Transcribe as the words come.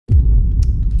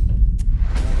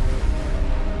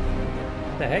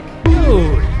the heck?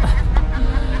 Dude!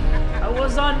 I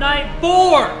was on night 4!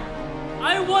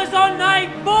 I was on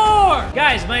night 4!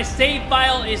 Guys, my save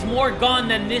file is more gone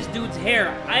than this dude's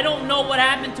hair. I don't know what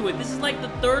happened to it. This is like the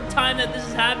 3rd time that this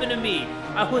has happened to me.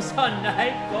 I was on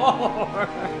night 4.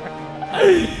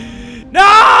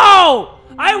 No!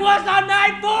 I was on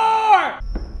night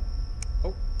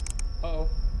 4! Oh. Uh-oh.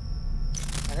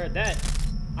 I heard that.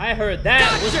 I heard that.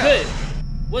 Gotcha. What's good?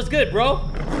 What's good, bro?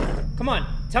 Come on.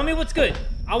 Tell me what's good.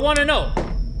 I want to know.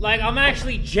 Like, I'm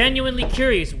actually genuinely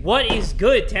curious. What is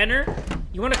good, Tanner?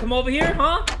 You want to come over here,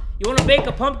 huh? You want to bake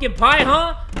a pumpkin pie,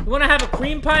 huh? You want to have a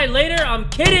cream pie later? I'm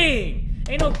kidding.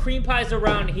 Ain't no cream pies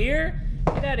around here.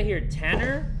 Get out of here,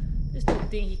 Tanner. This dude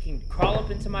think he can crawl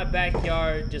up into my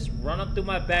backyard, just run up through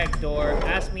my back door,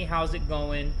 ask me how's it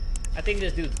going. I think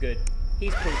this dude's good.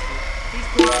 He's Poochie. He's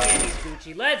Poochie and he's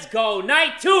Gucci. Let's go.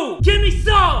 Night 2. Give me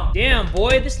some. Damn,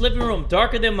 boy. This living room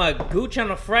darker than my gooch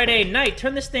on a Friday night.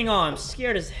 Turn this thing on. I'm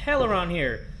scared as hell around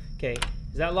here. Okay.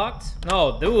 Is that locked?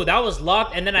 No, dude. That was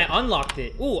locked and then I unlocked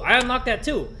it. Ooh, I unlocked that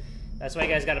too. That's why you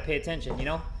guys got to pay attention, you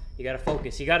know? You got to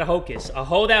focus. You got to hocus. A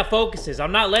hoe that focuses.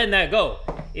 I'm not letting that go.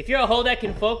 If you're a hoe that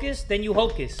can focus, then you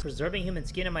hocus. Preserving human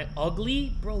skin. Am I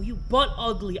ugly? Bro, you butt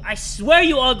ugly. I swear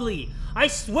you ugly. I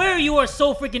swear you are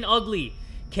so freaking ugly.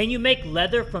 Can you make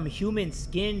leather from human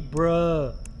skin?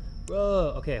 Bruh.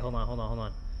 Bruh. Okay, hold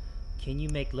on. Can you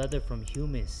make leather from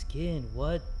human skin?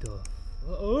 What the...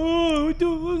 Oh, what the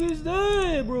fuck is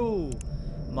that, bro?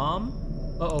 Mom?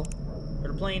 Uh-oh.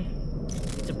 Heard a plane.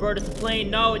 It's a bird, it's a plane.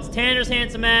 No, it's Tanner's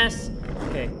handsome ass.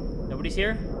 Okay, nobody's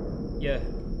here? Yeah,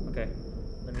 okay.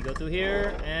 Let me go through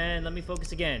here, and let me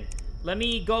focus again. Let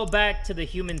me go back to the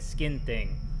human skin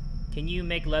thing. Can you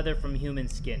make leather from human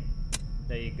skin?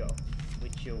 There you go.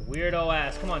 With your weirdo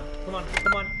ass. Come on.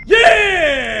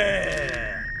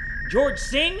 Yeah! George,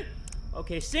 sing?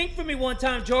 Okay, sing for me one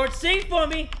time, George. Sing for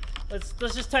me. Let's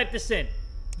just type this in.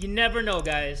 You never know,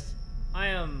 guys. I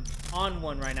am on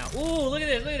one right now. Ooh, look at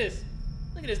this.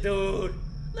 Look at this dude.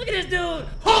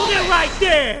 Hold it right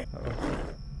there.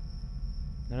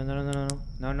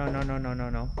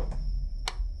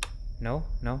 No.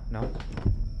 No.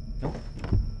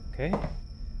 Okay.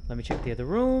 Let me check the other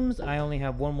rooms. I only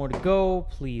have one more to go.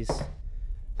 Please.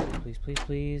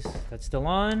 Please. That's still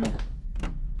on.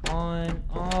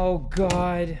 Oh,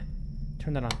 God.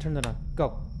 Turn that on.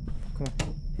 Go. Come on.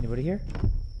 Anybody here?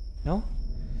 No?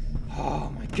 Oh,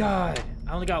 my God.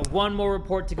 I only got one more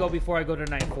report to go before I go to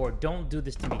night 4. Don't do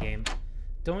this to me, game.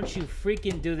 Don't you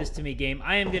freaking do this to me, game.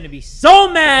 I am going to be so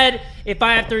mad if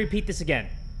I have to repeat this again.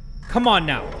 Come on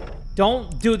now.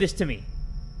 Don't do this to me.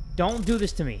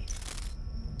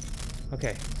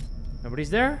 Okay. Nobody's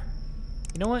there?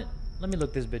 You know what? Let me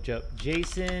look this bitch up.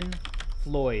 Jason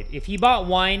Floyd. If he bought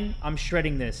wine, I'm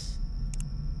shredding this.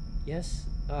 Yes?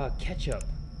 Ketchup.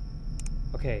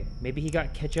 Okay, maybe he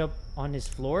got ketchup on his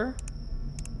floor?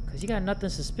 Because he got nothing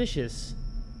suspicious.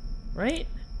 Right?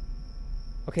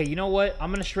 Okay, you know what? I'm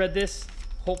going to shred this.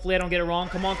 Hopefully I don't get it wrong.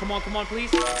 Come on,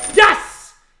 please.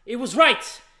 Yes! It was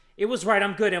right.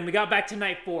 I'm good. And we got back to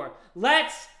night 4.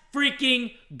 Let's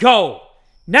freaking go.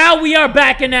 Now we are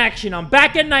back in action. I'm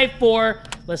back at night 4.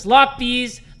 Let's lock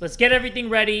these. Let's get everything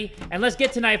ready. And let's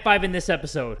get to night 5 in this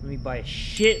episode. Let me buy a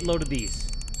shitload of these.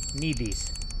 Need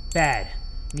these. Bad.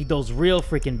 Need those real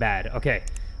freaking bad. Okay.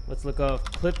 Let's look up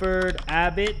Clifford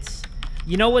Abbott.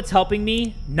 You know what's helping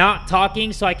me? Not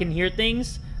talking so I can hear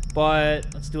things. But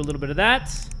let's do a little bit of that.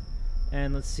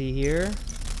 And let's see here.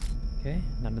 Okay.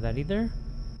 None of that either.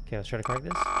 Okay, let's try to crack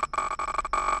this.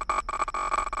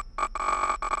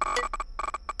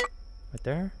 Right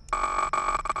there.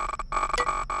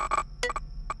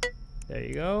 There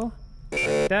you go.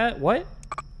 Like that. What?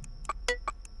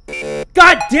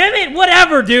 God damn it!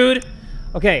 Whatever, dude!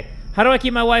 Okay. How do I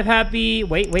keep my wife happy?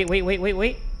 Wait.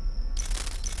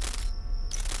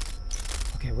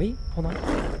 Okay, wait. Hold on.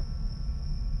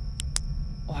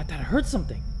 Oh, I thought I heard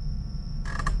something.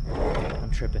 Okay,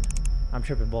 I'm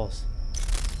tripping balls.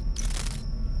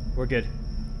 We're good.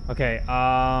 Okay,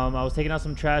 I was taking out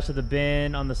some trash to the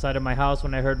bin on the side of my house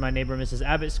when I heard my neighbor, Mrs.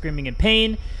 Abbott, screaming in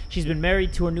pain. She's been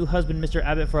married to her new husband, Mr.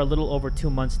 Abbott, for a little over 2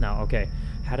 months now. Okay,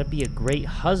 how to be a great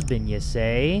husband, you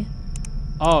say?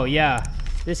 Oh, yeah.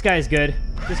 This guy's good.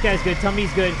 Tell me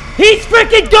he's good. He's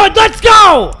freaking good! Let's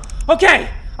go! Okay,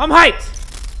 I'm hyped.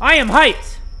 I am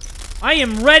hyped. I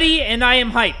am ready and I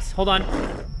am hyped. Hold on.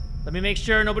 Let me make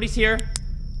sure nobody's here.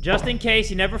 Just in case.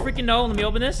 You never freaking know. Let me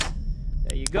open this.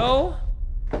 There you go.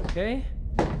 Okay.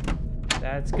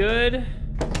 That's good.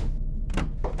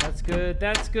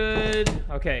 That's good.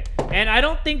 Okay. And I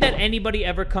don't think that anybody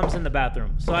ever comes in the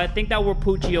bathroom. So I think that we're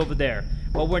Poochie over there.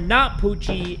 But we're not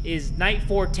Poochie is Night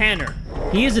 4 Tanner.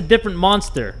 He is a different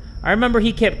monster. I remember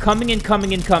he kept coming and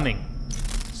coming and coming.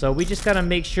 So we just gotta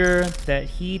make sure that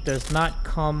he does not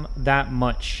come that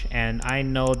much. And I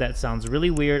know that sounds really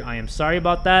weird. I am sorry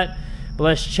about that. But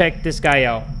let's check this guy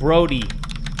out. Brody.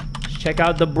 Let's check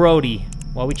out the Brody.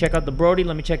 While we check out the Brody,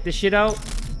 let me check this shit out.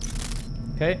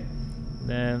 Okay.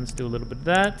 Then let's do a little bit of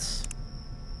that.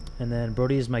 And then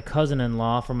Brody is my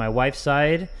cousin-in-law from my wife's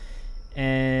side.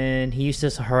 And he used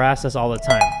to harass us all the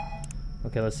time.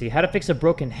 Okay, let's see. How to fix a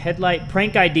broken headlight.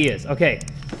 Prank ideas. Okay.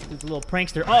 There's a little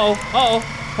prankster. Uh-oh. Uh-oh.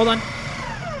 Hold on.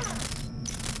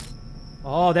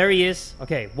 Oh, there he is.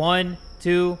 Okay. 1,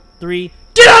 2, 3.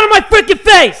 Get out of my freaking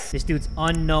face! This dude's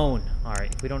unknown. All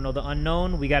right. If we don't know the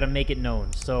unknown, we got to make it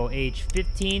known. So, age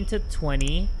 15 to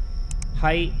 20.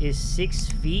 Height is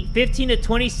 6 feet. 15 to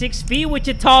 26 feet.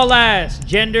 Wichita ass.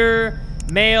 Gender,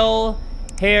 male.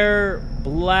 Hair,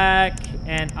 black.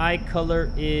 And eye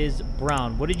color is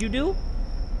brown. What did you do?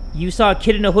 You saw a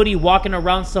kid in a hoodie walking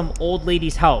around some old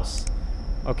lady's house.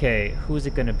 Okay, who's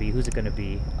it gonna be? Who's it gonna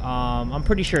be? I'm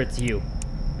pretty sure it's you.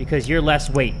 Because you're less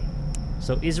weight.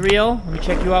 So, Israel, let me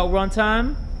check you out one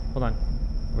time. Hold on.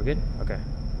 We're good? Okay.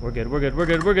 We're good, we're good, we're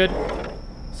good, we're good.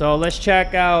 So, let's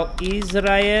check out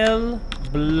Israel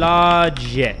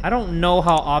Blodgett. I don't know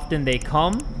how often they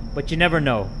come, but you never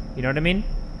know. You know what I mean?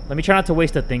 Let me try not to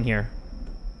waste a thing here.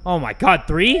 Oh my god,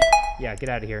 3? Yeah, get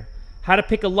out of here. How to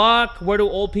pick a lock. Where do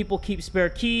old people keep spare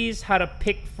keys? How to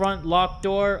pick front lock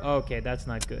door. Okay, that's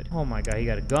not good. Oh my god, he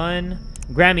got a gun.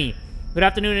 Grammy. Good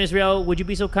afternoon, Israel. Would you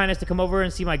be so kind as to come over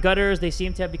and see my gutters? They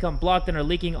seem to have become blocked and are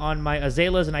leaking on my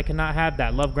azaleas, and I cannot have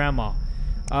that. Love, Grandma.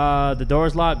 The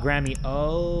door's locked. Grammy.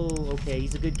 Oh, okay.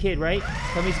 He's a good kid, right?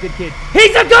 Tell me he's a good kid.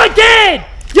 He's a good kid!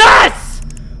 Yes!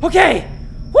 Okay.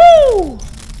 Woo!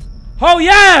 Oh,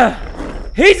 yeah!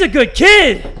 He's a good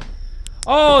kid!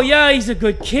 Oh, yeah, he's a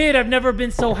good kid. I've never been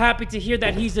so happy to hear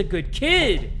that he's a good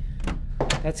kid.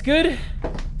 That's good.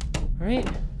 All right.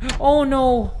 Oh,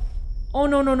 no. Oh,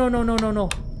 no, no, no, no, no, no, no.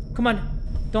 Come on.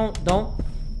 Don't.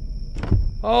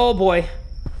 Oh, boy.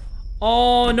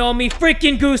 Oh, no, me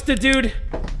freaking Gusta, dude.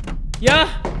 Yeah?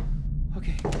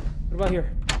 Okay. What about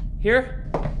here?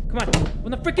 Here? Come on.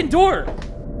 Open the freaking door.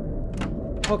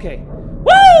 Okay.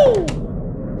 Woo!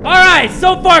 Alright,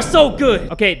 so far so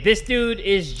good. Okay, this dude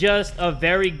is just a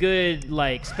very good,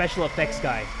 like, special effects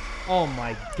guy. Oh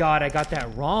my god, I got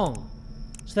that wrong.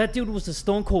 So that dude was a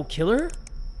Stone Cold Killer?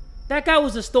 That guy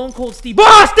was a Stone Cold Steve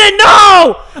Austin,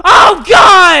 no! Oh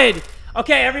god!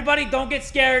 Okay, everybody, don't get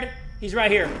scared. He's right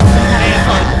here. Got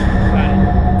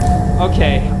it.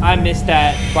 Okay, I missed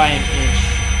that by an inch.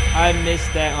 I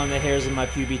missed that on the hairs of my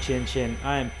pubic chin.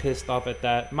 I am pissed off at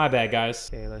that. My bad, guys.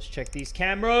 Okay, let's check these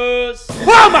cameras.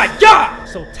 Oh my god!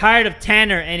 So tired of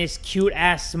Tanner and his cute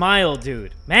ass smile,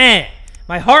 dude. Man,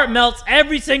 my heart melts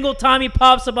every single time he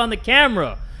pops up on the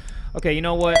camera. Okay, you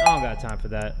know what? I don't got time for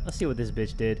that. Let's see what this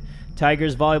bitch did.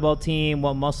 Tigers volleyball team.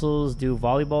 What muscles do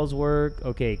volleyballs work?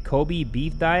 Okay, Kobe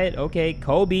beef diet. Okay,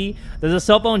 Kobe. Does a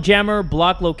cell phone jammer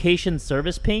block location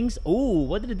service pings? Ooh,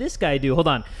 what did this guy do? Hold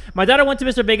on. My daughter went to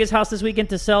Mr. Vegas' house this weekend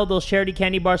to sell those charity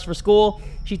candy bars for school.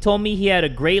 She told me he had a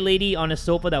gray lady on his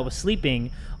sofa that was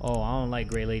sleeping. Oh, I don't like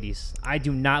gray ladies. I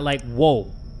do not like...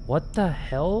 Whoa. What the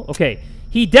hell? Okay,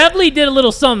 he definitely did a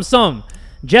little some.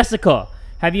 Jessica.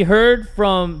 Have you heard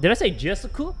from... Did I say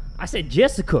Jessica? I said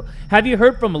Jessica. Have you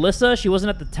heard from Melissa? She wasn't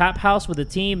at the tap house with the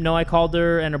team. No, I called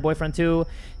her and her boyfriend too.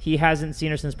 He hasn't seen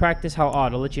her since practice. How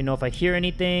odd. I'll let you know if I hear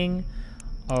anything.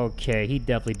 Okay, he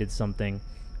definitely did something.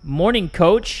 Morning,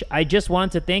 coach. I just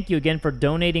wanted to thank you again for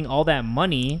donating all that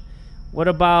money. What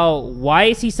about... Why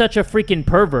is he such a freaking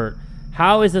pervert?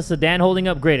 How is the sedan holding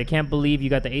up? Great. I can't believe you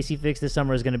got the AC fixed. This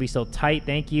summer is going to be so tight.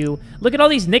 Thank you. Look at all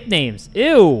these nicknames.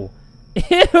 Ew.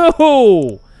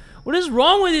 Ew! What is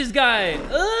wrong with this guy?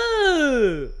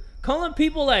 Ugh! Calling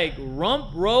people like rump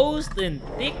roast and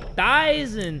thick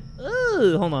thighs and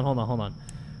ugh!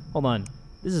 Hold on.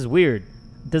 This is weird.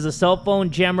 Does a cell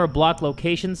phone jammer block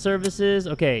location services?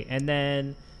 Okay, and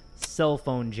then cell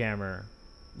phone jammer.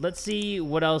 Let's see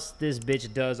what else this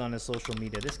bitch does on his social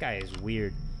media. This guy is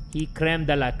weird. He creme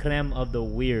de la creme of the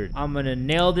weird. I'm gonna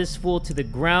nail this fool to the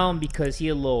ground because he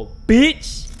a little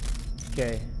bitch.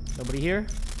 Okay. Nobody here?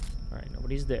 All right,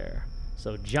 nobody's there.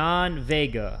 So, John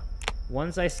Vega.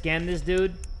 Once I scan this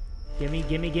dude, gimme!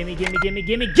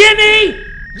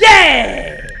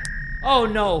 Yeah! Oh,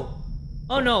 no.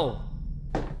 Oh, no.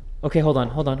 Okay, hold on.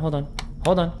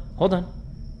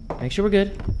 Make sure we're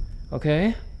good.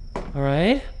 Okay. All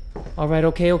right.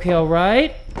 Okay, all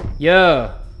right.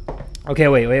 Yeah. Okay,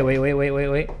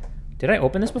 wait. Did I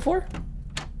open this before?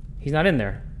 He's not in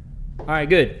there. All right,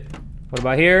 good. What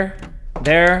about here?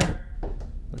 There.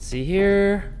 Let's see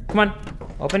here. Come on.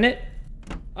 Open it.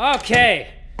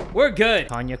 Okay. We're good.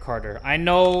 Tanya Carter. I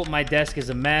know my desk is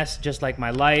a mess, just like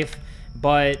my life,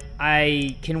 but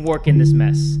I can work in this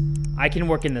mess. I can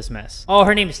work in this mess. Oh,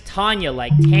 her name is Tanya,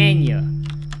 like Tanya.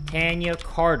 Tanya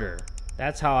Carter.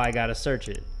 That's how I gotta search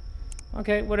it.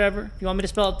 Okay, whatever. If you want me to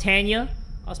spell it Tanya,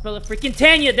 I'll spell it freaking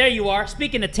Tanya. There you are.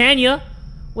 Speaking of Tanya,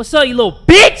 what's up, you little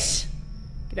bitch?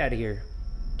 Get out of here.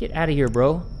 Get out of here,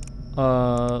 bro.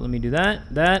 Let me do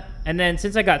that. And then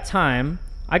since I got time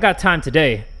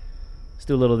today. Let's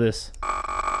do a little of this.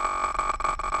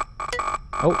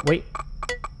 Oh, wait.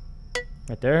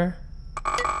 Right there.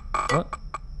 What?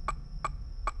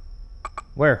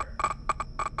 Where?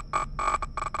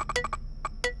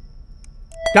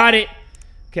 Got it.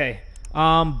 Okay.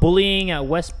 Bullying at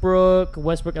Westbrook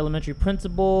Elementary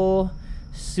Principal.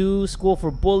 Sue school for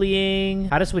bullying.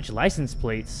 How to switch license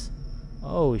plates.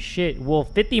 Oh shit. Will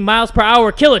 50 miles per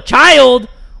hour kill a child?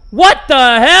 What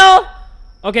the hell?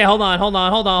 Okay, hold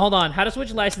on. How to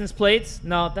switch license plates?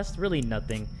 No, that's really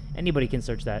nothing. Anybody can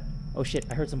search that. Oh shit,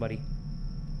 I heard somebody.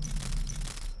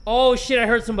 Oh shit, I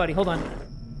heard somebody. Hold on.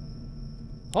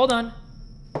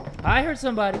 I heard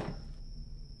somebody.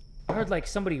 I heard like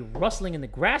somebody rustling in the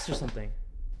grass or something.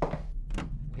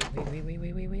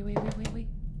 Wait.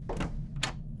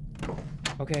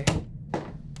 Okay.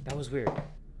 That was weird.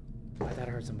 I thought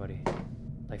I heard somebody.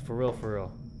 Like for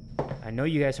real. I know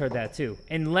you guys heard that too.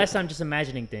 Unless I'm just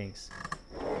imagining things.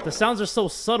 The sounds are so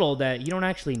subtle that you don't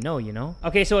actually know, you know?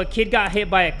 Okay, so a kid got hit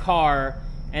by a car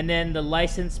and then the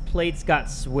license plates got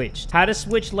switched. How to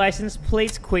switch license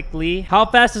plates quickly. How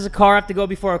fast does a car have to go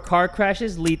before a car crash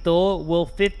is lethal? Will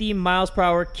 50 miles per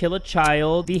hour kill a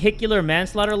child? Vehicular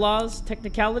manslaughter laws,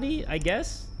 technicality, I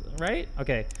guess, right?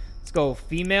 Okay, let's go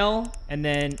female and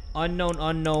then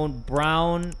unknown,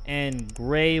 brown and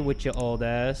gray with your old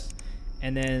ass.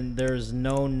 And then there's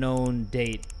no known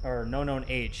date or no known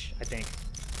age, I think.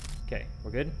 Okay,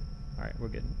 we're good? All right, we're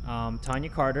good. Tanya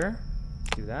Carter,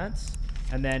 let's do that.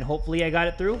 And then hopefully I got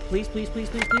it through. Please.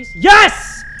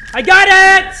 Yes! I got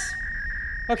it!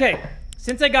 Okay,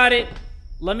 since I got it,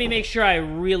 let me make sure I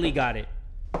really got it.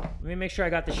 Let me make sure I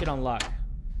got this shit on lock.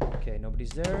 Okay,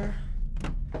 nobody's there.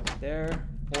 There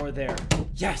or there.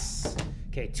 Yes!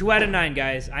 Okay, 2 out of 9,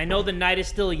 guys. I know the night is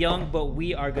still young, but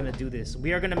we are gonna do this.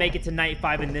 We are gonna make it to night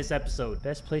 5 in this episode.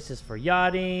 Best places for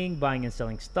yachting, buying and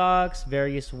selling stocks,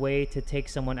 various way to take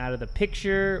someone out of the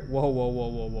picture. Whoa.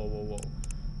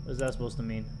 What is that supposed to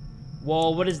mean?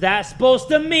 Whoa, what is that supposed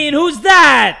to mean? Who's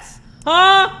that?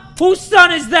 Huh? Whose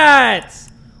son is that?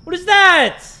 What is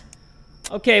that?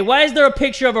 Okay, why is there a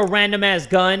picture of a random ass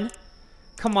gun?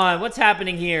 Come on, what's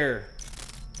happening here?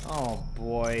 Oh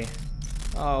boy.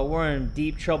 Oh, we're in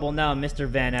deep trouble now, Mr.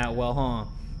 Van Atwell, huh?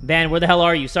 Van, where the hell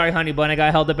are you? Sorry, honey bun, I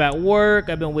got held up at work.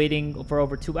 I've been waiting for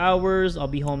over 2 hours. I'll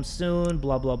be home soon.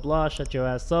 Blah, blah, blah. Shut your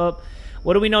ass up.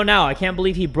 What do we know now? I can't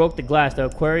believe he broke the glass. The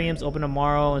aquarium's open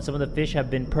tomorrow, and some of the fish have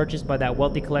been purchased by that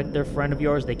wealthy collector friend of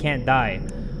yours. They can't die.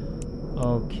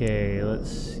 Okay,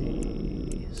 let's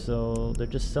see. So, they're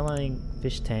just selling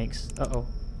fish tanks. Uh-oh.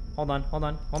 Hold on.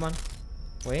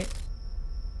 Wait.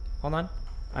 Hold on.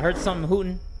 I heard something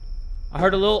hooting. I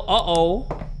heard a little uh-oh.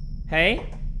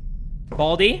 Hey?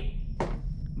 Baldy?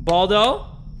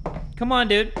 Baldo? Come on,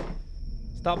 dude.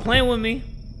 Stop playing with me.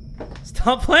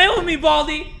 Stop playing with me,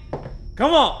 Baldy.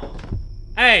 Come on.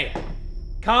 Hey.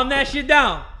 Calm that shit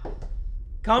down.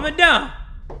 Calm it down.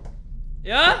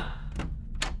 Yeah?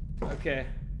 Okay.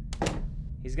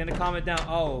 He's gonna calm it down.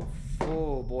 Oh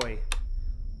boy.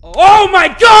 Oh my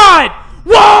God!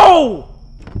 Whoa!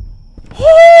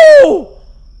 Oh!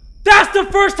 That's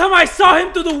the first time I saw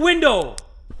him through the window.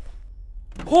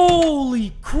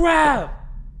 Holy crap.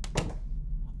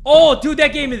 Oh, dude,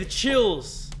 that gave me the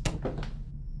chills.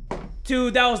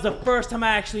 Dude, that was the first time I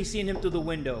actually seen him through the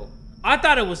window. I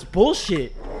thought it was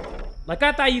bullshit. Like,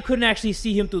 I thought you couldn't actually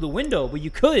see him through the window, but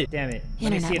you could. Damn it.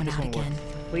 Let me see if this one works.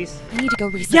 Please. I need to go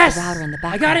reset the router in the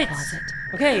back closet.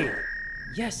 Okay.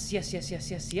 Yes.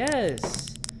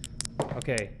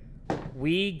 Okay.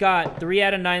 We got 3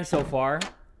 out of 9 so far.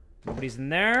 Nobody's in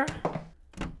there.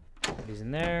 Nobody's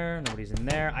in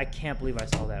there. I can't believe I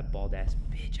saw that bald ass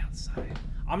bitch outside.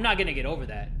 I'm not gonna get over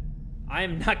that. I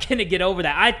am not gonna get over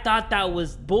that. I thought that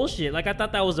was bullshit. Like, I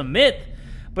thought that was a myth.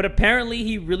 But apparently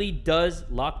he really does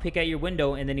lockpick at your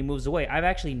window and then he moves away. I've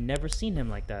actually never seen him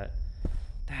like that.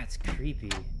 That's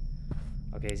creepy.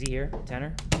 Okay, is he here?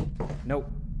 Tanner? Nope.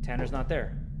 Tanner's not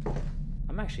there.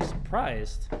 I'm actually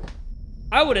surprised.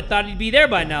 I would have thought he'd be there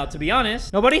by now, to be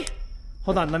honest. Nobody?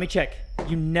 Hold on, let me check.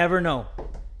 You never know.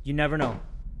 You never know.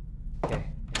 Okay,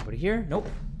 anybody here? Nope.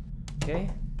 Okay,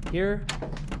 here.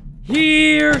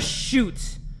 Here,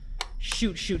 shoot.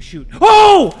 Shoot, shoot, shoot.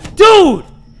 Oh, dude!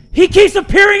 He keeps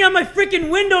appearing on my freaking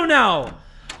window now.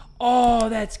 Oh,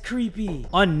 that's creepy.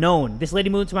 Unknown. This lady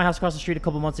moved to my house across the street a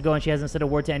couple months ago, and she hasn't said a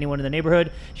word to anyone in the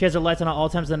neighborhood. She has her lights on at all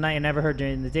times of the night and never heard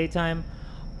during the daytime.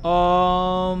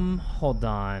 Hold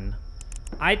on.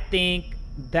 I think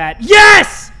that...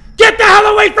 Yes! Get the hell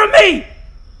away from me!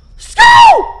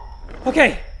 Scout!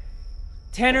 Okay.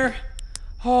 Tanner.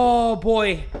 Oh,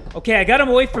 boy. Okay, I got him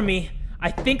away from me. I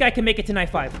think I can make it to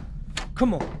night 5.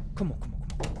 Come on. Come on, come on,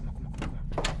 come on, come on, come on,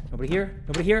 come on. Nobody here?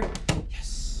 Nobody here?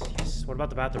 Yes, yes. What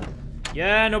about the bathroom?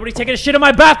 Yeah, nobody taking a shit in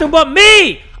my bathroom but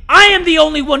me! I am the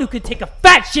only one who could take a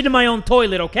fat shit in my own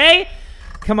toilet, okay?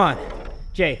 Come on.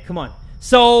 Jay, come on.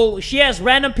 So, she has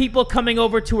random people coming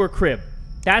over to her crib.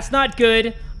 That's not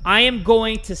good. I am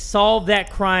going to solve that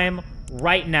crime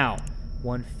right now.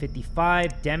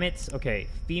 155, damn it. Okay,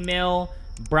 female,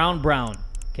 brown.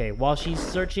 Okay, while she's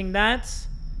searching that,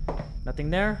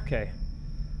 nothing there? Okay,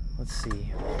 let's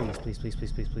see. Please.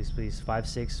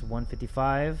 5'6",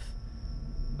 155.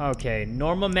 Okay,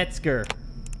 Norma Metzger.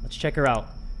 Let's check her out.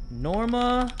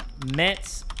 Norma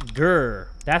Metzger.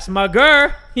 That's my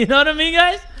girl. You know what I mean,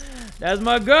 guys? That's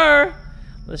my girl.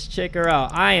 Let's check her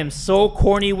out. I am so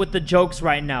corny with the jokes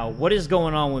right now. What is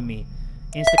going on with me?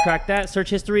 Insta-crack that. Search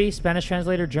history. Spanish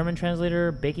translator. German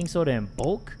translator. Baking soda in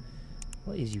bulk.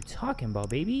 What is you talking about,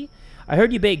 baby? I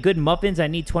heard you bake good muffins. I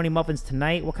need 20 muffins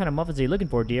tonight. What kind of muffins are you looking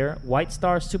for, dear? White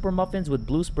Star super muffins with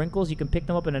blue sprinkles. You can pick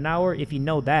them up in an hour. If you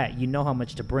know that, you know how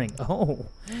much to bring. Oh,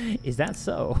 is that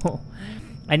so?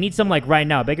 I need some like right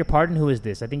now. Beg your pardon, who is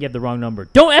this? I think you have the wrong number.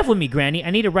 Don't F with me, Granny.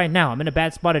 I need it right now. I'm in a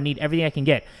bad spot. I need everything I can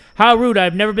get. How rude.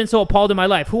 I've never been so appalled in my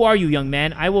life. Who are you, young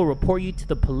man? I will report you to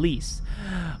the police.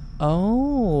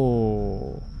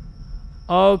 Oh.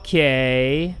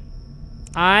 Okay.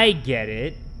 I get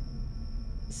it.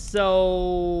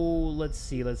 So, let's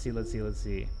see.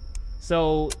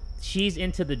 So, she's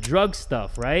into the drug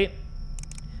stuff, right?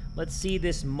 Let's see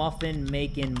this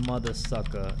muffin-making mother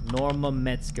sucker, Norma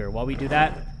Metzger. While we do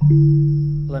that,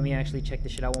 let me actually check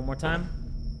this shit out one more time,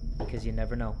 because you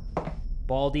never know.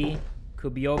 Baldy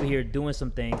could be over here doing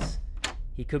some things.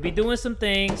 He could be doing some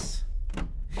things.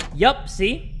 Yup,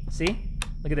 see?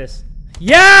 Look at this.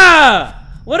 Yeah!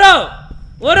 What up?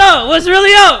 What's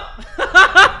really up?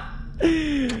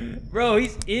 Bro,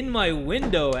 he's in my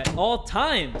window at all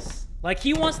times. Like,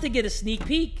 he wants to get a sneak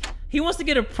peek. He wants to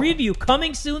get a preview.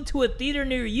 Coming soon to a theater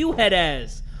near you, head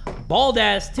ass. Bald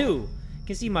ass, too.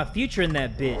 Can see my future in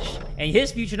that bitch. And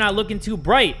his future not looking too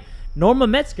bright. Norma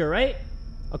Metzger, right?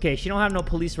 Okay, she don't have no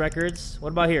police records. What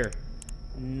about here?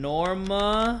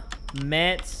 Norma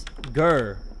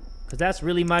Metzger. Because that's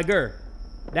really my girl.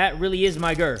 That really is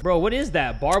my girl. Bro, what is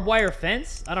that? Barbed wire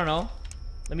fence? I don't know.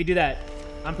 Let me do that.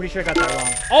 I'm pretty sure I got that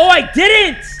wrong. Oh, I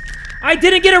didn't! I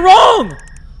didn't get it wrong!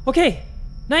 Okay,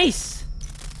 nice.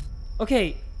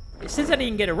 Okay, since I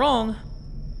didn't get it wrong,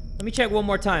 let me check one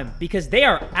more time. Because they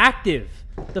are active.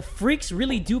 The freaks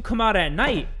really do come out at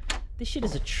night. This shit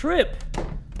is a trip.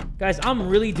 Guys, I'm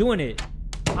really doing it.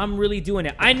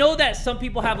 I know that some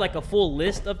people have like a full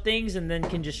list of things and then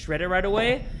can just shred it right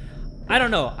away. I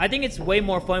don't know. I think it's way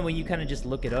more fun when you kind of just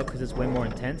look it up because it's way more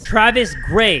intense. Travis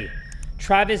Gray.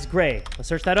 Let's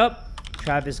search that up.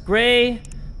 Travis Gray.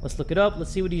 Let's look it up.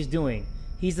 Let's see what he's doing.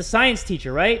 He's the science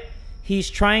teacher, right? He's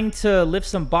trying to lift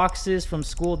some boxes from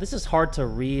school. This is hard to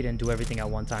read and do everything at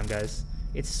one time, guys.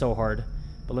 It's so hard.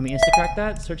 But let me insta-crack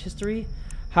that. Search history.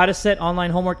 How to set online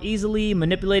homework easily.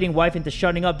 Manipulating wife into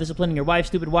shutting up. Disciplining your wife.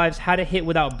 Stupid wives. How to hit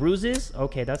without bruises.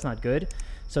 Okay, that's not good.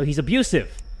 So he's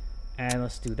abusive. And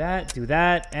let's do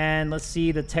that, and let's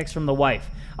see the text from the wife.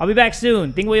 I'll be back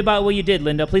soon. Think way about what you did,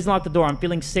 Linda. Please lock the door. I'm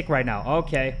feeling sick right now.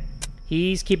 Okay.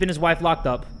 He's keeping his wife locked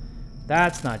up.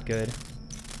 That's not good.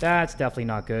 That's definitely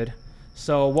not good.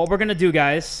 So what we're going to do,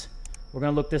 guys, we're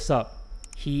going to look this up.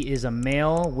 He is a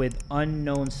male with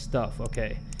unknown stuff.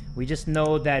 Okay. We just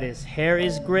know that his hair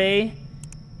is gray,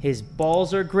 his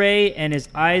balls are gray, and his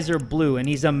eyes are blue. And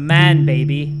he's a man,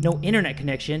 baby. No internet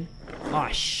connection. Aw,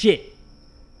 shit.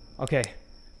 Okay,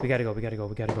 we gotta go.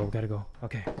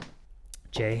 Okay.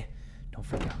 Jay, don't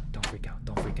freak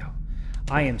out.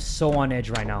 I am so on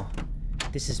edge right now.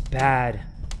 This is bad.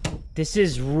 This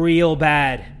is real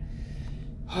bad.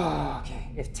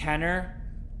 Okay, if Tanner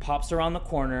pops around the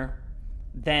corner,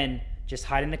 then just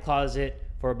hide in the closet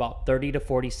for about 30 to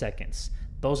 40 seconds.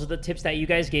 Those are the tips that you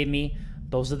guys gave me.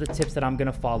 Those are the tips that I'm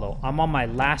gonna follow. I'm on my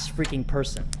last freaking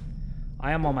person.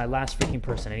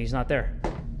 And he's not there.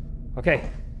 Okay.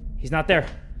 He's not there.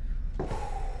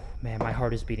 Man, my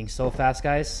heart is beating so fast,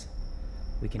 guys.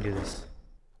 We can do this.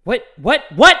 What?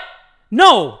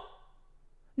 No!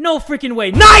 No freaking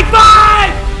way. Night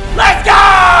 5! Let's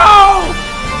go!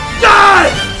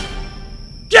 Yes!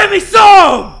 Give me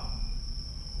some!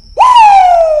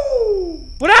 Woo!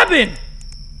 What happened?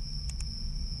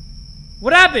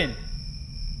 What happened?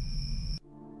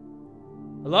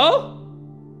 Hello?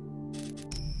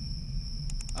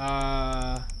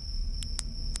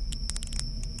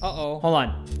 Uh-oh. Hold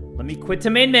on. Let me quit to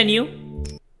main menu.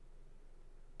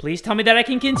 Please tell me that I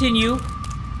can continue.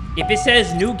 If it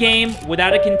says new game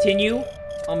without a continue,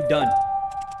 I'm done.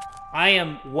 I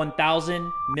am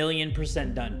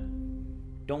 1,000,000,000% done.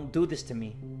 Don't do this to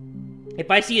me.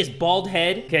 If I see his bald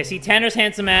head... Okay, I see Tanner's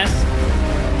handsome ass.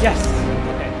 Yes!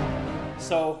 Okay.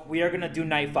 So, we are gonna do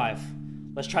night 5.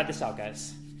 Let's try this out,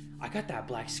 guys. I got that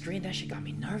black screen. That shit got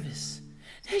me nervous.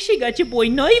 That shit got your boy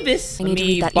nervous. Let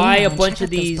me buy a bunch of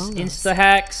these insta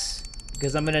hacks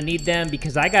because I'm gonna need them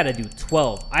because I gotta do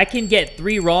 12. I can get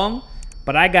 3 wrong,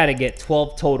 but I gotta get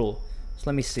 12 total. So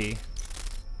let me see.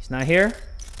 He's not here.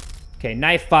 Okay,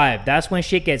 night 5. That's when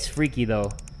shit gets freaky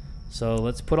though. So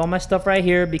let's put all my stuff right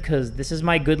here because this is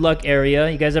my good luck area.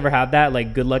 You guys ever have that,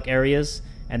 like good luck areas?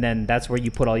 And then that's where you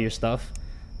put all your stuff.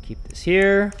 Keep this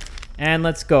here. And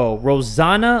let's go.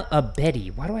 Rosanna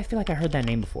Abedi. Why do I feel like I heard that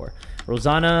name before?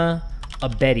 Rosanna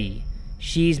Abedi.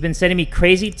 She's been sending me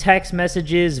crazy text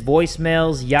messages,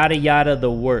 voicemails, yada yada,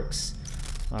 the works.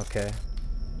 Okay.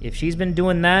 If she's been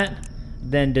doing that,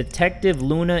 then Detective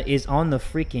Luna is on the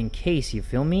freaking case, you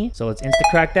feel me? So let's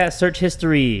insta-crack that. Search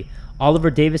history.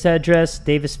 Oliver Davis address,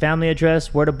 Davis family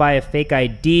address, where to buy a fake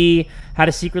ID, how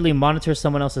to secretly monitor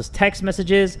someone else's text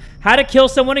messages, how to kill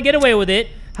someone and get away with it,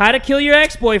 how to kill your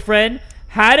ex-boyfriend,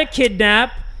 how to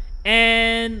kidnap,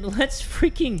 and let's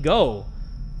freaking go.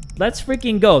 Let's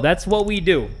freaking go. That's what we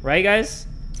do, right, guys?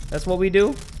 That's what we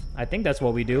do? I think that's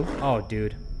what we do. Oh,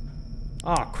 dude.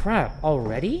 Oh, crap.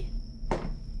 Already?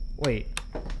 Wait.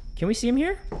 Can we see him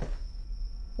here?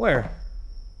 Where?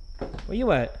 Where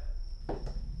you at?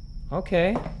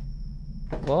 Okay.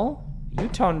 Well, you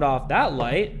turned off that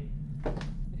light.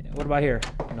 What about here?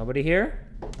 Nobody here?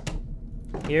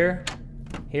 Here?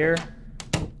 Here?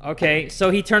 Okay,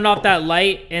 so he turned off that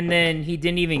light and then he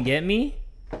didn't even get me?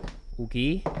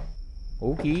 Okay.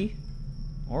 Okay.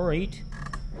 Alright.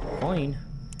 Fine.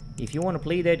 If you want to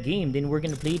play that game, then we're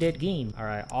going to play that game.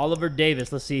 Alright, Oliver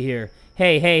Davis. Let's see here.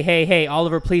 Hey, hey, hey, hey.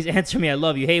 Oliver, please answer me. I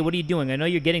love you. Hey, what are you doing? I know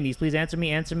you're getting these. Please answer me.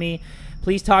 Answer me.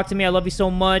 Please talk to me. I love you so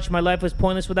much. My life was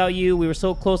pointless without you. We were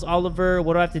so close, Oliver.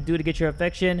 What do I have to do to get your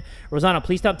affection? Rosanna,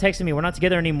 please stop texting me. We're not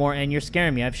together anymore, and you're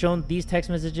scaring me. I've shown these text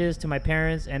messages to my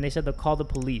parents, and they said they'll call the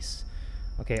police.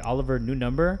 Okay, Oliver, new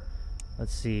number.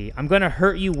 Let's see. I'm going to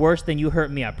hurt you worse than you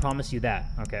hurt me. I promise you that.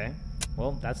 Okay.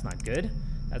 Well, that's not good.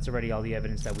 That's already all the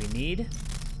evidence that we need.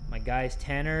 My guy's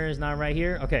Tanner is not right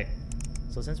here. Okay.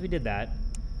 So since we did that,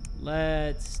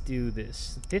 let's do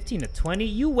this. 15 to 20?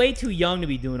 You way too young to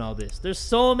be doing all this. There's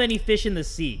so many fish in the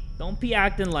sea. Don't be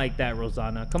acting like that,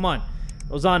 Rosanna. Come on.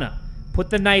 Rosanna,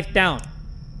 put the knife down.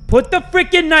 Put the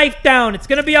freaking knife down. It's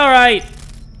going to be all right.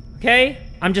 Okay?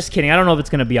 I'm just kidding. I don't know if it's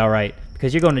going to be all right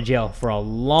because you're going to jail for a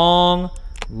long,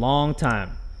 long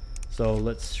time. So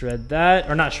let's shred that.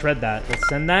 Or not shred that. Let's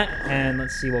send that. And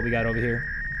let's see what we got over here.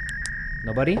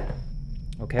 Nobody?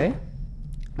 Okay.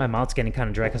 My mouth's getting kind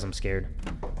of dry because I'm scared.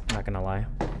 I'm not gonna lie.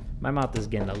 My mouth is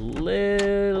getting a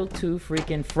little too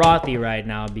freaking frothy right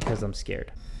now because I'm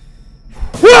scared.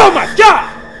 Oh my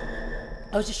god!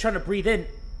 I was just trying to breathe in.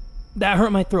 That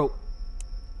hurt my throat.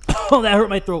 Oh, that hurt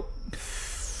my throat.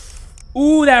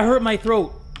 Ooh, that hurt my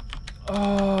throat.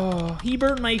 Oh, he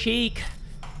burnt my shake.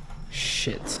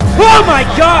 Shit. Oh my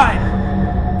god!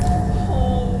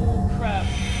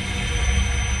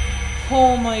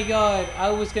 Oh my god, I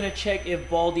was gonna check if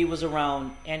Baldy was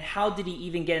around, and how did he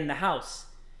even get in the house?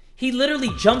 He literally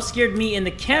jump scared me in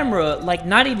the camera like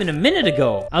not even a minute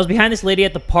ago. I was behind this lady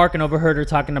at the park and overheard her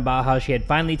talking about how she had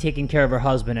finally taken care of her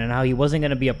husband and how he wasn't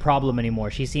gonna be a problem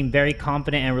anymore. She seemed very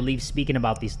confident and relieved speaking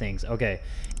about these things. Okay,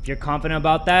 if you're confident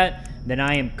about that, then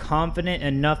I am confident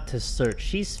enough to search.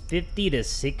 She's 50 to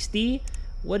 60?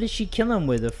 What did she kill him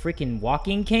with? A freaking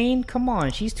walking cane? Come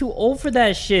on, she's too old for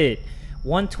that shit.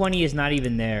 120 is not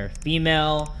even there.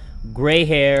 Female, gray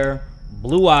hair,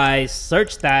 blue eyes.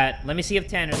 Search that. Let me see if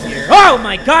Tanner's here. Oh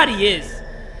my god, he is!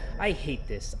 I hate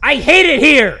this. I hate it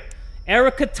here!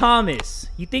 Erica Thomas.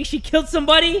 You think she killed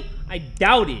somebody? I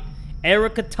doubt it.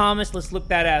 Erica Thomas, let's look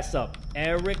that ass up.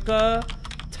 Erica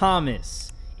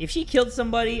Thomas. If she killed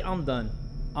somebody, I'm done.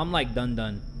 I'm like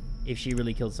done. If she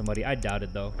really killed somebody. I doubt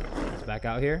it though. Let's back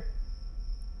out here.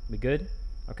 We good?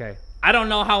 Okay. I don't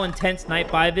know how intense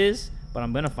night 5 is, but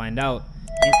I'm gonna find out.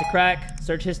 Instacrack,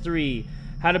 search history.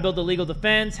 How to build a legal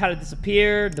defense. How to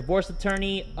disappear. Divorce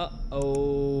attorney.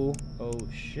 Uh-oh. Oh,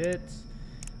 shit.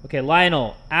 Okay,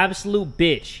 Lionel. Absolute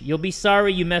bitch. You'll be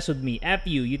sorry you mess with me. F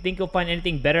you. You think you'll find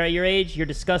anything better at your age? You're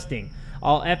disgusting.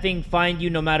 I'll effing find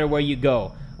you no matter where you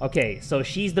go. Okay, so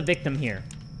she's the victim here.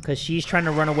 Because she's trying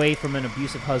to run away from an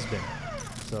abusive husband.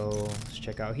 So, let's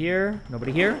check out here.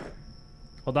 Nobody here?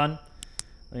 Hold on.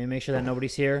 Let me make sure that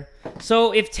nobody's here.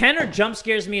 So, if Tanner jump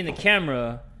scares me in the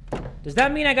camera, does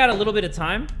that mean I got a little bit of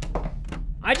time?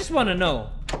 I just want to know.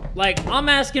 Like, I'm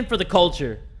asking for the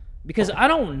culture. Because I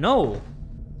don't know.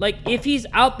 Like, if he's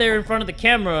out there in front of the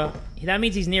camera, that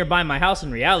means he's nearby my house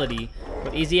in reality.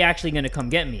 But is he actually going to come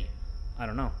get me? I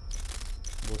don't know.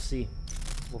 We'll see.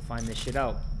 We'll find this shit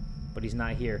out. But he's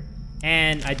not here.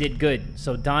 And I did good.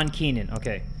 So, Don Keenan.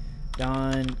 Okay.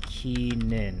 Don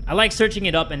Keenan. I like searching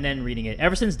it up and then reading it.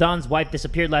 Ever since Don's wife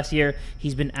disappeared last year,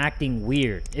 he's been acting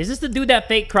weird. Is this the dude that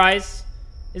fake cries?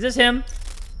 Is this him?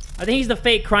 I think he's the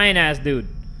fake crying ass dude.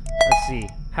 Let's see.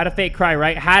 How to fake cry,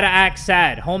 right? How to act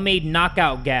sad. Homemade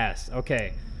knockout gas.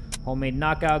 Okay. Homemade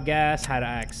knockout gas. How to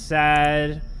act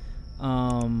sad.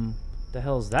 What the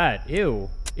hell's that? Ew.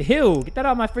 Ew. Get that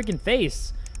out of my freaking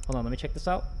face. Hold on. Let me check this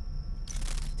out.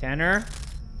 Tanner.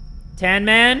 Tan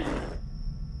Man.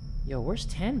 Yo, where's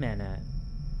Tan Man at?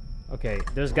 Okay,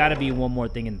 there's got to be one more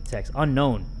thing in the text.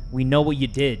 Unknown. We know what you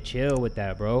did. Chill with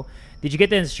that, bro. Did you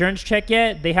get the insurance check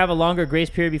yet? They have a longer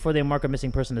grace period before they mark a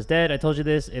missing person as dead. I told you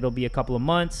this. It'll be a couple of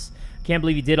months. Can't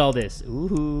believe you did all this.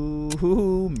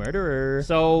 Ooh, murderer.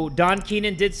 So, Don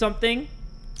Keenan did something.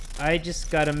 I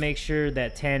just got to make sure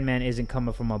that Tan Man isn't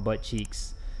coming from my butt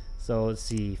cheeks. So, let's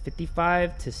see.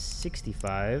 55 to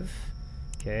 65.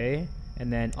 Okay.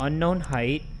 And then unknown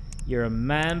height. You're a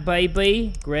man,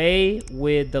 baby. Gray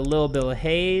with the Lil Billa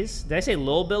Haze. Did I say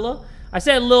Lil Billa? I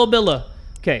said Lil Billa.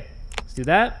 Okay, let's do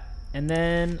that. And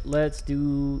then let's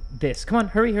do this. Come on,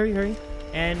 hurry, hurry, hurry.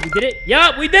 And we did it.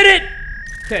 Yeah, we did it!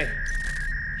 Okay.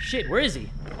 Shit, where is he?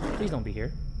 Please don't be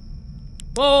here.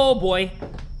 Oh, boy.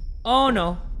 Oh,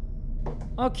 no.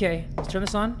 Okay, let's turn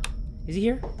this on. Is he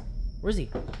here? Where is he?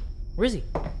 Where is he?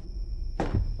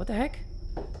 What the heck?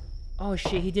 Oh,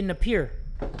 shit, he didn't appear.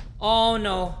 Oh,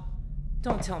 no.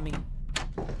 Don't tell me.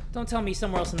 Don't tell me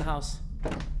somewhere else in the house.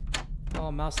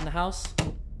 Oh, mouse in the house.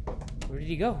 Where did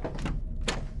he go?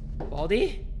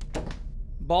 Baldy?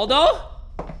 Baldo?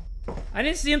 I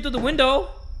didn't see him through the window.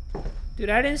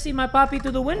 Dude, I didn't see my poppy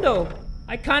through the window.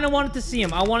 I kind of wanted to see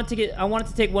him. I wanted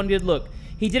to take one good look.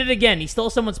 He did it again. He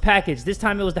stole someone's package. This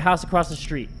time it was the house across the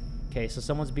street. Okay, so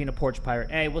someone's being a porch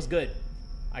pirate. Hey, what's good?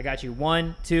 I got you.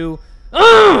 1, 2.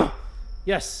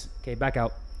 Yes. Okay, back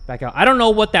out. Back out. I don't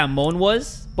know what that moan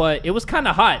was, but it was kind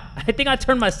of hot. I think I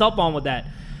turned myself on with that.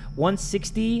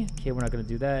 160. Okay, we're not going to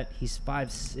do that. He's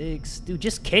 5'6". Dude,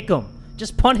 just kick him.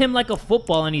 Just punt him like a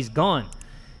football and he's gone.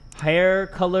 Hair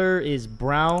color is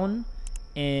brown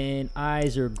and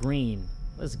eyes are green.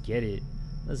 Let's get it.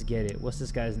 Let's get it. What's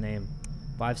this guy's name?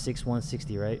 5'6",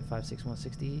 160, right? 5'6",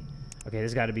 160. Okay,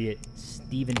 this got to be it.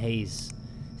 Stephen Hayes.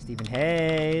 Stephen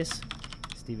Hayes.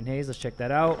 Stephen Hayes. Let's check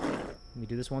that out. Let me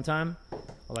do this one time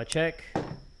while I check.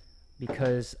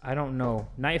 Because I don't know.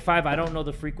 Night 5, I don't know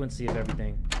the frequency of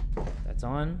everything. That's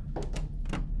on.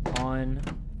 On.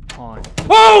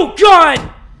 Oh,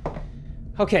 God!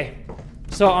 Okay.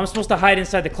 So I'm supposed to hide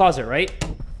inside the closet, right?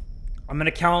 I'm going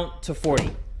to count to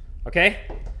 40. Okay?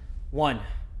 1,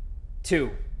 2,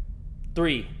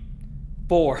 3,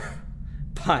 4,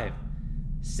 5,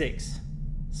 6,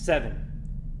 7,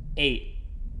 8,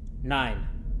 9,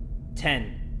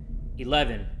 10,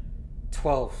 11,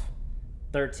 12,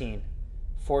 13,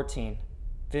 14,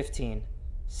 15,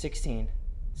 16,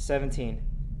 17,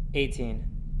 18,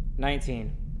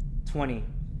 19, 20,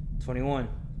 21,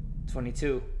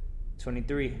 22,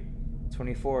 23,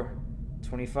 24,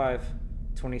 25,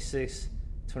 26,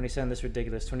 27, that's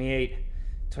ridiculous, 28,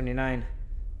 29,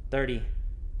 30,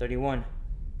 31,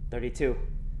 32,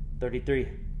 33,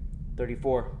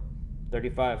 34,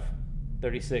 35,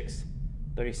 36,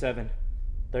 37,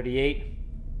 38,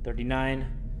 39,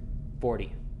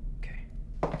 40. Okay.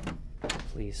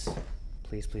 Please.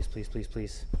 Please, please, please, please,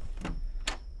 please.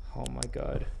 Oh my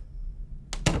God.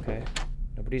 Okay.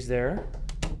 Nobody's there.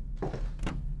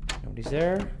 Nobody's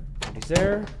there. Nobody's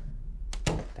there.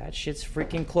 That shit's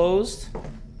freaking closed.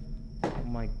 Oh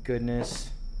my goodness.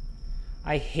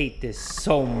 I hate this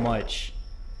so much.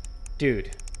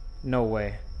 Dude, no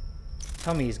way.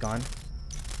 Tell me he's gone.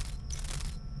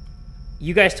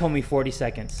 You guys told me 40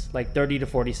 seconds. Like 30 to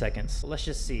 40 seconds. Let's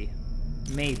just see.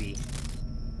 Maybe.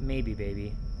 Maybe,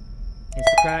 baby.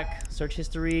 Instacrack. Search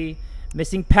history.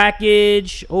 Missing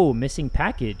package. Oh, missing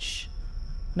package.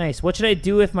 Nice. What should I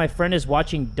do if my friend is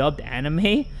watching dubbed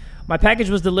anime? My package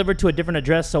was delivered to a different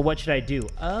address, so what should I do?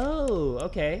 Oh,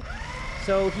 okay.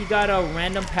 So he got a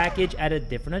random package at a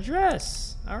different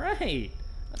address. All right.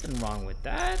 Nothing wrong with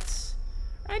that.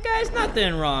 All right, guys,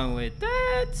 nothing wrong with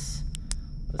that.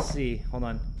 Let's see. Hold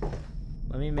on.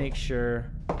 Let me make sure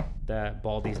that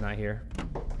Baldy's not here.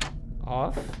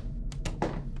 Off.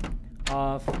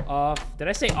 Off, off. Did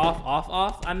I say off, off,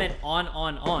 off? I meant on,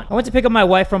 on. I went to pick up my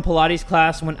wife from Pilates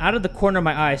class when out of the corner of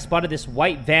my eye, I spotted this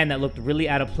white van that looked really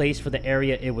out of place for the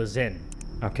area it was in.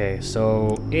 Okay,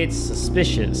 so it's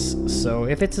suspicious. So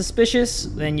if it's suspicious,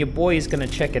 then your boy is gonna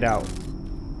check it out.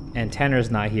 And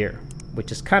Tanner's not here,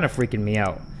 which is kind of freaking me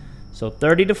out. So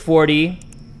 30 to 40,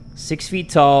 6 feet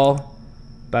tall,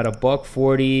 about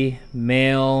 $140,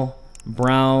 male,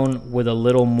 brown with a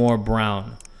little more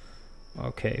brown.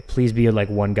 Okay, please be like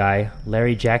one guy.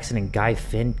 Larry Jackson and Guy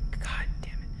Finn. God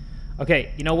damn it.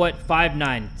 Okay, you know what?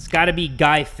 5'9". It's got to be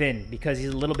Guy Finn because he's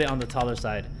a little bit on the taller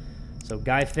side. So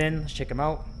Guy Finn, let's check him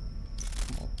out.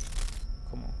 Come on.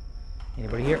 Come on.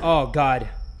 Anybody here? Oh, God.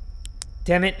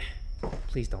 Damn it.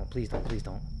 Please don't. Please don't. Please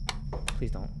don't.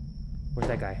 Please don't. Where's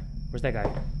that guy? Where's that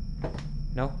guy?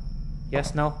 No?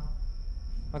 Yes? No?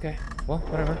 Okay. Well,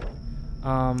 whatever.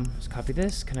 Let's copy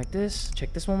this. Connect this.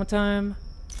 Check this one more time.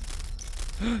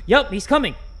 Yup, he's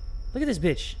coming. Look at this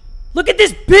bitch. Look at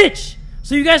this bitch!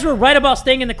 So you guys were right about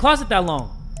staying in the closet that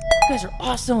long. You guys are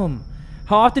awesome.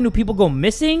 How often do people go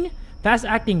missing?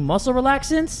 Fast-acting muscle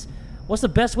relaxants? What's the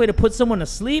best way to put someone to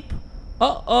sleep?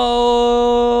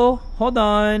 Uh-oh. Hold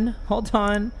on. Hold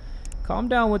on. Calm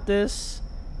down with this.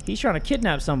 He's trying to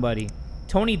kidnap somebody.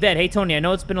 Tony Vet. Hey, Tony, I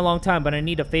know it's been a long time, but I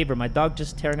need a favor. My dog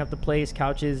just tearing up the place,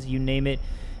 couches, you name it.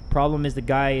 Problem is the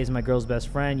guy is my girl's best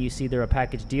friend. You see, they're a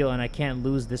package deal, and I can't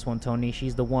lose this one, Tony.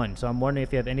 She's the one. So I'm wondering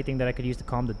if you have anything that I could use to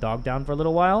calm the dog down for a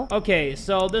little while. Okay,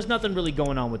 so there's nothing really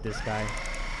going on with this guy.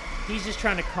 He's just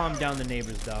trying to calm down the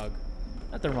neighbor's dog.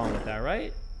 Nothing wrong with that,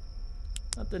 right?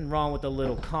 Nothing wrong with a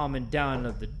little calming down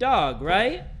of the dog,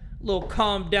 right? A little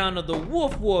calm down of the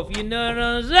woof woof, you know what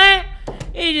I'm saying?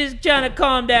 He's just trying to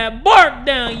calm that bark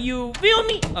down, you feel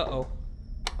me? Uh-oh.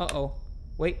 Uh-oh.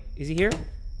 Wait, is he here?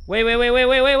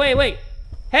 Wait.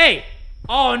 Hey!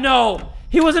 Oh, no!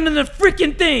 He wasn't in the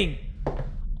freaking thing!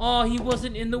 Oh, he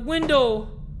wasn't in the window.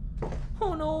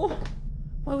 Oh, no.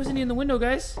 Why wasn't he in the window,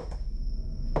 guys?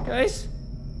 Guys?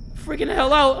 Freaking the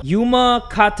hell out. Yuma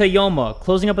Katayoma.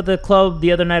 Closing up at the club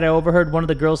the other night, I overheard one of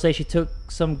the girls say she took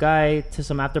some guy to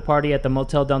some after party at the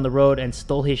motel down the road and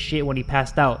stole his shit when he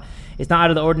passed out. It's not out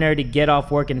of the ordinary to get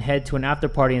off work and head to an after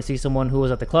party and see someone who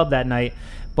was at the club that night,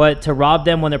 but to rob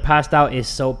them when they're passed out is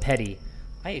so petty.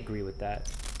 I agree with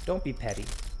that. Don't be petty.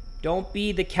 Don't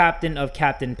be the captain of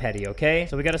Captain Petty, okay?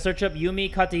 So we gotta search up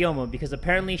Yumi Katayoma because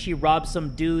apparently she robbed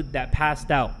some dude that passed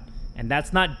out. And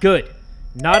that's not good.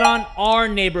 Not on our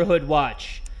neighborhood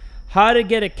watch. How to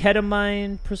get a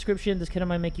ketamine prescription. Does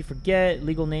ketamine make you forget?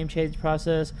 Legal name change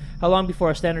process. How long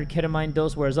before a standard ketamine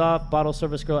dose wears off? Bottle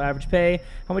service girl average pay.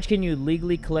 How much can you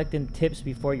legally collect in tips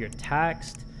before you're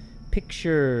taxed?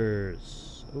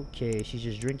 Pictures. Okay, she's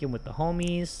just drinking with the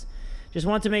homies. Just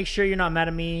wanted to make sure you're not mad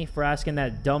at me for asking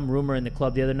that dumb rumor in the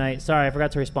club the other night. Sorry, I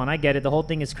forgot to respond. I get it. The whole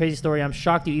thing is a crazy story. I'm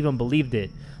shocked you even believed it.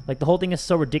 Like, the whole thing is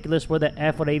so ridiculous. Where the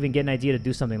F would I even get an idea to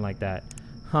do something like that?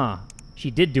 Huh.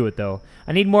 She did do it, though.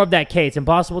 I need more of that, Kate. It's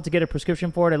impossible to get a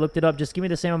prescription for it. I looked it up. Just give me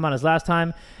the same amount as last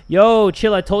time. Yo,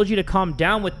 chill. I told you to calm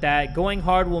down with that. Going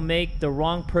hard will make the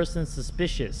wrong person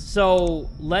suspicious. So,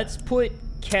 let's put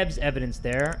Kev's evidence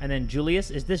there. And then Julius.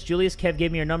 Is this Julius? Kev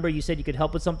gave me your number. You said you could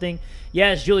help with something.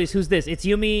 Yes, Julius. Who's this? It's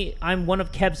Yumi. I'm one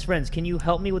of Kev's friends. Can you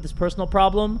help me with this personal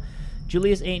problem?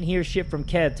 Julius ain't here. Shit from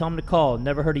Kev. Tell him to call.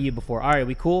 Never heard of you before. All right,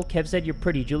 we cool? Kev said you're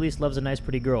pretty. Julius loves a nice,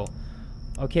 pretty girl.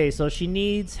 Okay, so she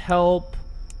needs help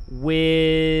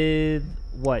with,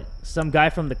 what, some guy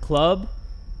from the club?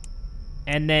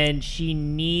 And then she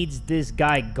needs this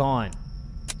guy gone.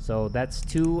 So that's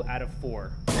 2 out of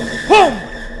 4. Boom!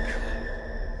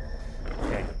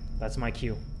 Okay, that's my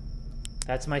cue.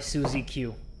 That's my Susie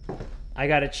cue. I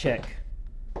gotta check.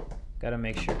 Gotta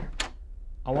make sure.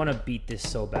 I want to beat this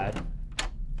so bad.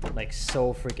 Like,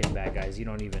 so freaking bad, guys. You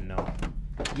don't even know.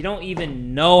 You don't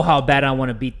even know how bad I want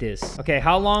to beat this. Okay,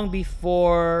 how long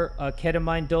before a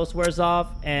ketamine dose wears off?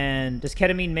 And does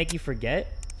ketamine make you forget?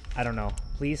 I don't know.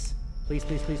 Please? Please,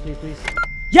 please, please, please, please.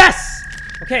 Yes!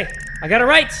 Okay, I got it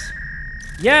right.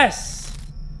 Yes!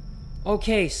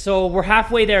 Okay, so we're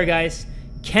halfway there, guys.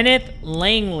 Kenneth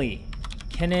Langley.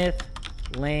 Kenneth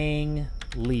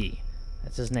Langley.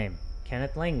 That's his name.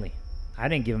 Kenneth Langley. I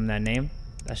didn't give him that name.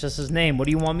 That's just his name. What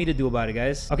do you want me to do about it,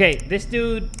 guys? Okay, this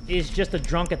dude is just a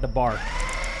drunk at the bar.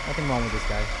 Nothing wrong with this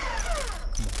guy.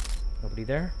 Come Nobody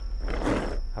there?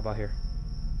 How about here?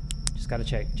 Just gotta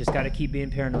check. Just gotta keep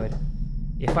being paranoid.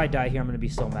 If I die here, I'm gonna be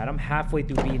so mad. I'm halfway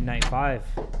through being night 5.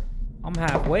 I'm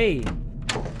halfway.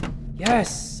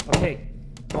 Yes! Okay.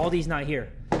 Baldy's not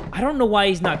here. I don't know why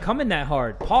he's not coming that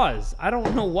hard. Pause. I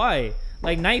don't know why.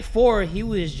 Like, night 4, he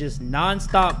was just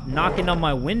non-stop knocking on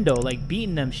my window, like,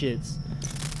 beating them shits.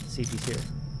 Let's see if he's here.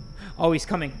 Oh, he's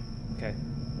coming. Okay.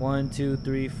 1, 2,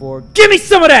 3, 4. Give me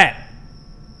some of that!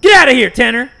 Get out of here,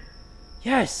 Tanner!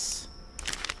 Yes!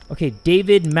 Okay,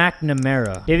 David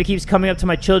McNamara. David keeps coming up to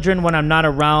my children when I'm not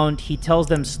around. He tells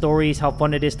them stories, how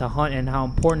fun it is to hunt, and how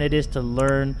important it is to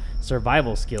learn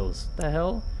survival skills. What the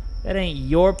hell? That ain't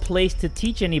your place to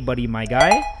teach anybody, my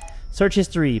guy. Search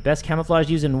history. Best camouflage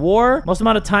used in war. Most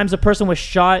amount of times a person was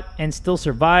shot and still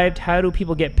survived. How do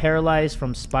people get paralyzed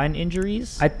from spine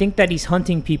injuries? I think that he's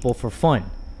hunting people for fun.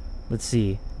 Let's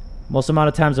see. Most amount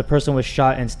of times a person was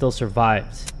shot and still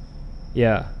survived.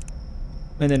 Yeah.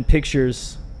 And then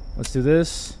pictures. Let's do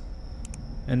this.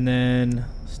 And then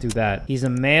let's do that. He's a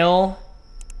male.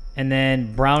 And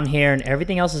then brown hair and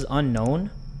everything else is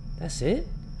unknown. That's it?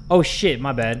 Oh shit,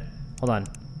 my bad. Hold on.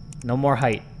 No more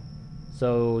height.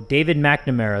 So, David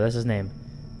McNamara, that's his name.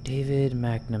 David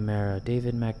McNamara,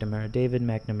 David McNamara, David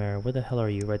McNamara. Where the hell are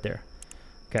you? Right there.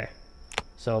 Okay.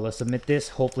 So, let's submit this.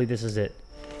 Hopefully, this is it.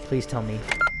 Please tell me.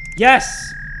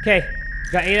 Yes! Okay.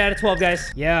 Got 8 out of 12,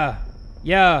 guys. Yeah.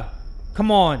 Yeah. Come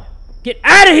on. Get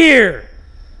out of here!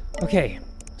 Okay.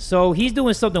 So, he's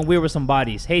doing something weird with some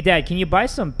bodies. Hey, Dad, can you buy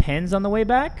some pens on the way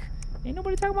back? Ain't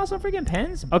nobody talking about some freaking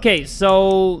pens? Okay,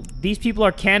 so these people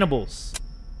are cannibals.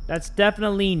 That's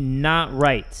definitely not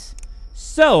right.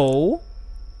 So,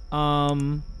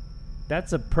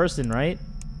 that's a person, right?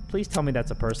 Please tell me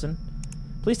that's a person.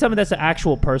 Please tell me that's an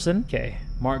actual person. Okay,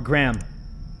 Mark Graham.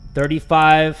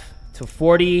 35 to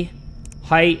 40.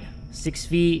 Height, 6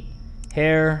 feet.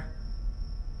 Hair,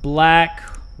 black.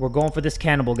 We're going for this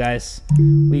cannibal, guys.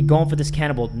 We going for this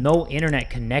cannibal. No internet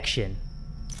connection.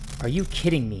 Are you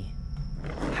kidding me?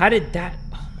 How did that...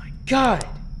 Oh my god!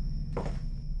 You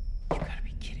gotta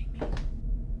be kidding me.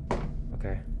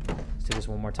 Okay. Let's do this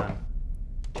one more time.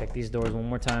 Check these doors one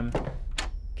more time.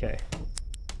 Okay.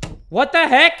 What the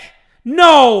heck?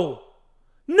 No!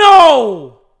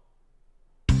 No!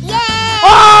 Yay!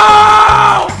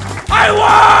 Oh! I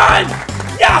won!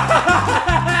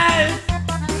 Yes!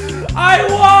 I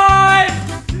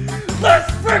won!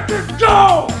 Let's freaking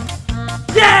go!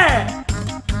 Yeah!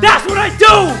 That's what I do!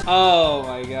 Oh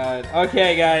my god.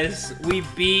 Okay, guys. We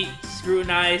beat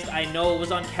Scrutinized. I know it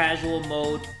was on casual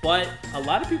mode, but a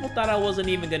lot of people thought I wasn't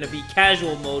even going to be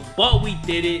casual mode, but we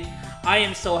did it. I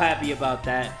am so happy about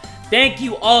that. Thank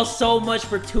you all so much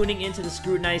for tuning into the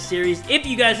Scrutinized series. If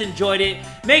you guys enjoyed it,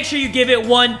 make sure you give it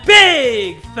one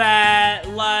big fat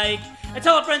like. And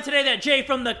tell a friend today that Jay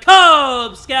from the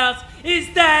Kubz Scouts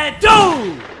is that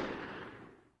dude!